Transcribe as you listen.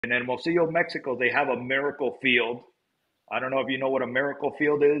In Hermosillo, Mexico, they have a miracle field. I don't know if you know what a miracle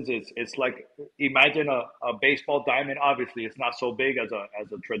field is. It's like, imagine a baseball diamond. Obviously, it's not so big as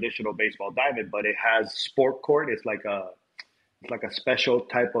a traditional baseball diamond, but it has sport court. It's like a special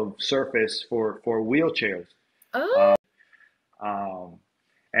type of surface for wheelchairs. Oh, Um,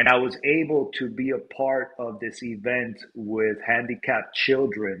 and I was able to be a part of this event with handicapped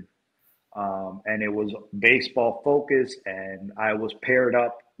children, and it was baseball focused. And I was paired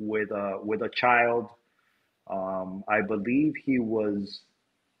up with a child. I believe he was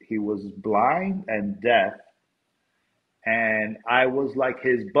blind and deaf, and I was like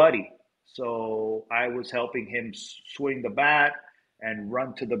his buddy. So I was helping him swing the bat and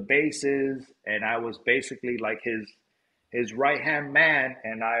run to the bases, and I was basically like his right hand man,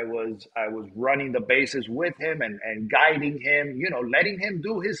 and I was running the bases with him and guiding him, letting him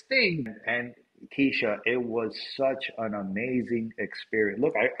do his thing. And Keisha, it was such an amazing experience.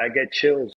 Look, I get chills